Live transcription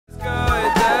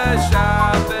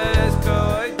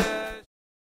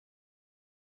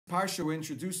Parsha, we're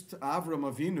introduced to Avram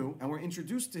Avinu, and we're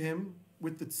introduced to him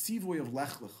with the tzivoy of Lech,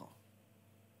 Lecha,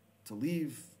 to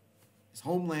leave his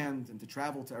homeland and to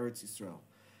travel to Eretz Yisrael.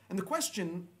 And the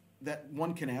question that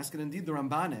one can ask, and indeed the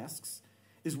Ramban asks,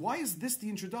 is why is this the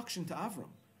introduction to Avram?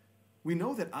 We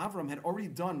know that Avram had already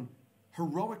done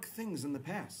heroic things in the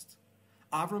past.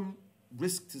 Avram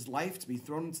risked his life to be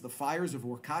thrown into the fires of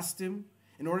Orkastim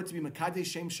in order to be Mekadesh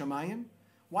Shem Shamayim.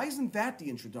 Why isn't that the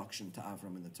introduction to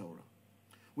Avram in the Torah?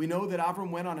 We know that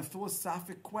Avram went on a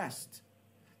philosophic quest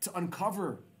to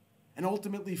uncover and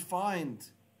ultimately find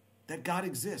that God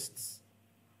exists.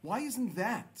 Why isn't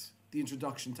that the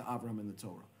introduction to Avram in the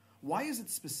Torah? Why is it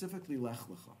specifically Lech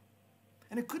Lecha?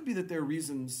 And it could be that there are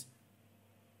reasons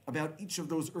about each of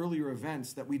those earlier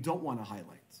events that we don't want to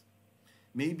highlight.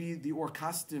 Maybe the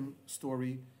Orkastim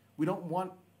story, we don't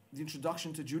want the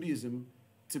introduction to Judaism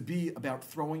to be about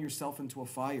throwing yourself into a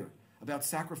fire, about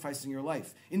sacrificing your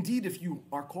life. Indeed, if you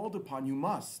are called upon, you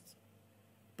must.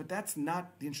 But that's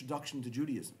not the introduction to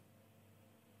Judaism.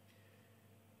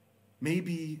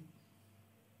 Maybe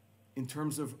in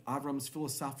terms of Avram's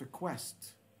philosophic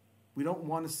quest, we don't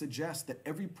want to suggest that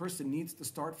every person needs to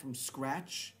start from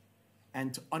scratch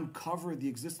and to uncover the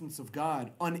existence of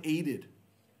God unaided.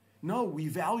 No, we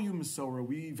value Masorah,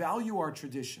 we value our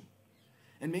tradition.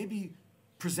 And maybe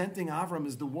presenting Avram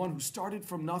as the one who started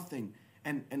from nothing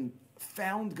and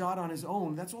found God on his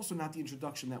own, that's also not the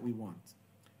introduction that we want.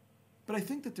 But I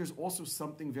think that there's also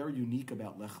something very unique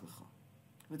about Lech Lecha.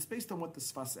 And it's based on what the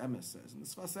Sfas Emes says. And the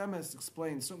Sfas Emes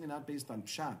explains, certainly not based on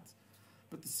Pshat,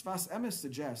 but the Sfas Emes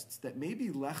suggests that maybe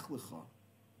Lech Lecha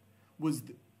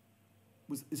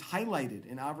is highlighted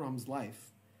in Avraham's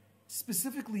life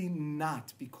specifically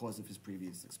not because of his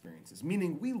previous experiences.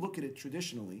 Meaning, we look at it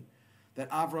traditionally that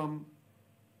Avram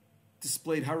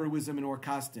displayed heroism in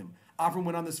Orkastim. Avram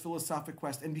went on this philosophic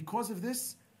quest, and because of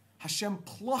this, Hashem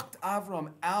plucked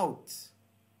Avram out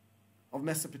of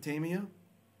Mesopotamia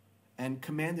and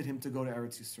commanded him to go to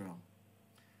Eretz Yisrael.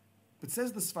 But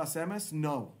says the Sfas Emes,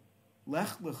 no.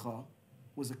 Lech Lecha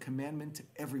was a commandment to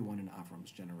everyone in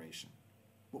Avram's generation.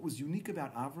 What was unique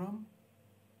about Avram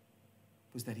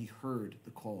was that he heard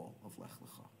the call of Lech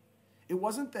Lecha. It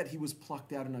wasn't that he was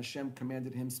plucked out and Hashem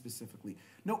commanded him specifically.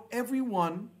 No,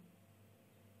 everyone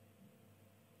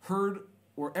heard,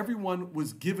 or everyone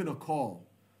was given a call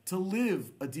to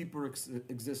live a deeper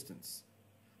existence,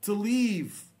 to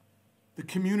leave the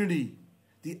community,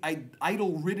 the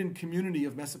idol-ridden community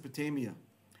of Mesopotamia,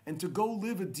 and to go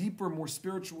live a deeper, more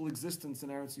spiritual existence in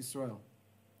Eretz Yisrael.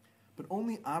 But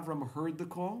only Avram heard the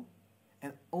call,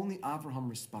 and only Avraham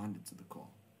responded to the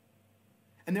call.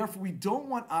 And therefore, we don't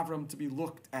want Avram to be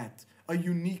looked at a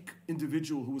unique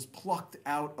individual who was plucked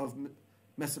out of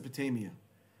Mesopotamia.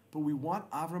 But we want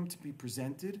Avram to be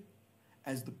presented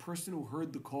as the person who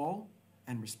heard the call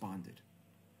and responded.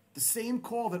 The same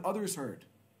call that others heard.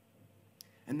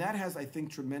 And that has, I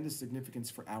think, tremendous significance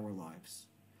for our lives.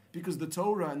 Because the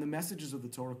Torah and the messages of the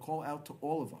Torah call out to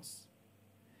all of us.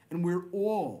 And we're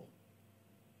all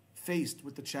faced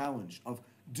with the challenge of,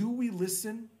 do we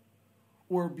listen?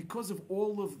 Or because of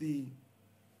all of the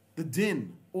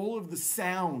din, all of the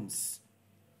sounds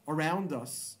around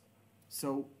us,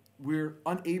 so we're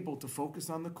unable to focus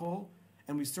on the call,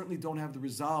 and we certainly don't have the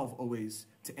resolve always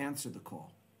to answer the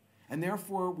call. And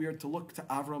therefore, we are to look to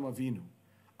Avram Avinu.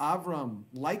 Avram,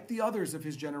 like the others of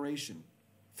his generation,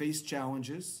 faced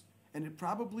challenges, and it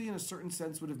probably, in a certain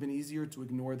sense, would have been easier to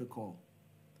ignore the call.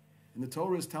 And the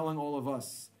Torah is telling all of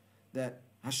us that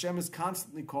Hashem is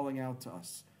constantly calling out to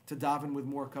us to daven with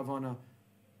more kavanah,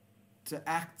 to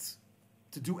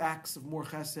do acts of more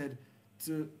chesed,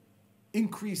 to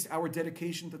increase our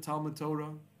dedication to Talmud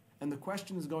Torah. And the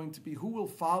question is going to be, who will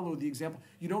follow the example?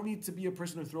 You don't need to be a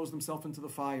person who throws himself into the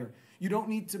fire. You don't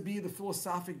need to be the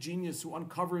philosophic genius who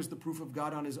uncovers the proof of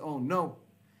God on his own. No.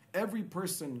 Every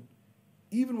person,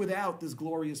 even without this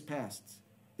glorious past,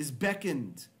 is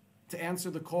beckoned to answer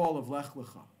the call of Lech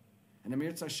Lecha. And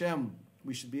Amir Hashem,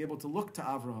 we should be able to look to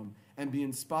Avraham and be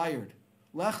inspired.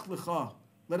 Lech Lecha.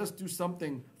 Let us do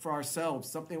something for ourselves,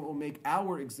 something that will make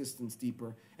our existence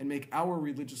deeper and make our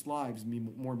religious lives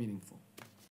more meaningful.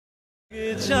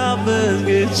 Good Shabbos,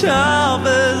 good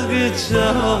Shabbos, good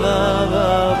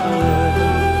Shabbos.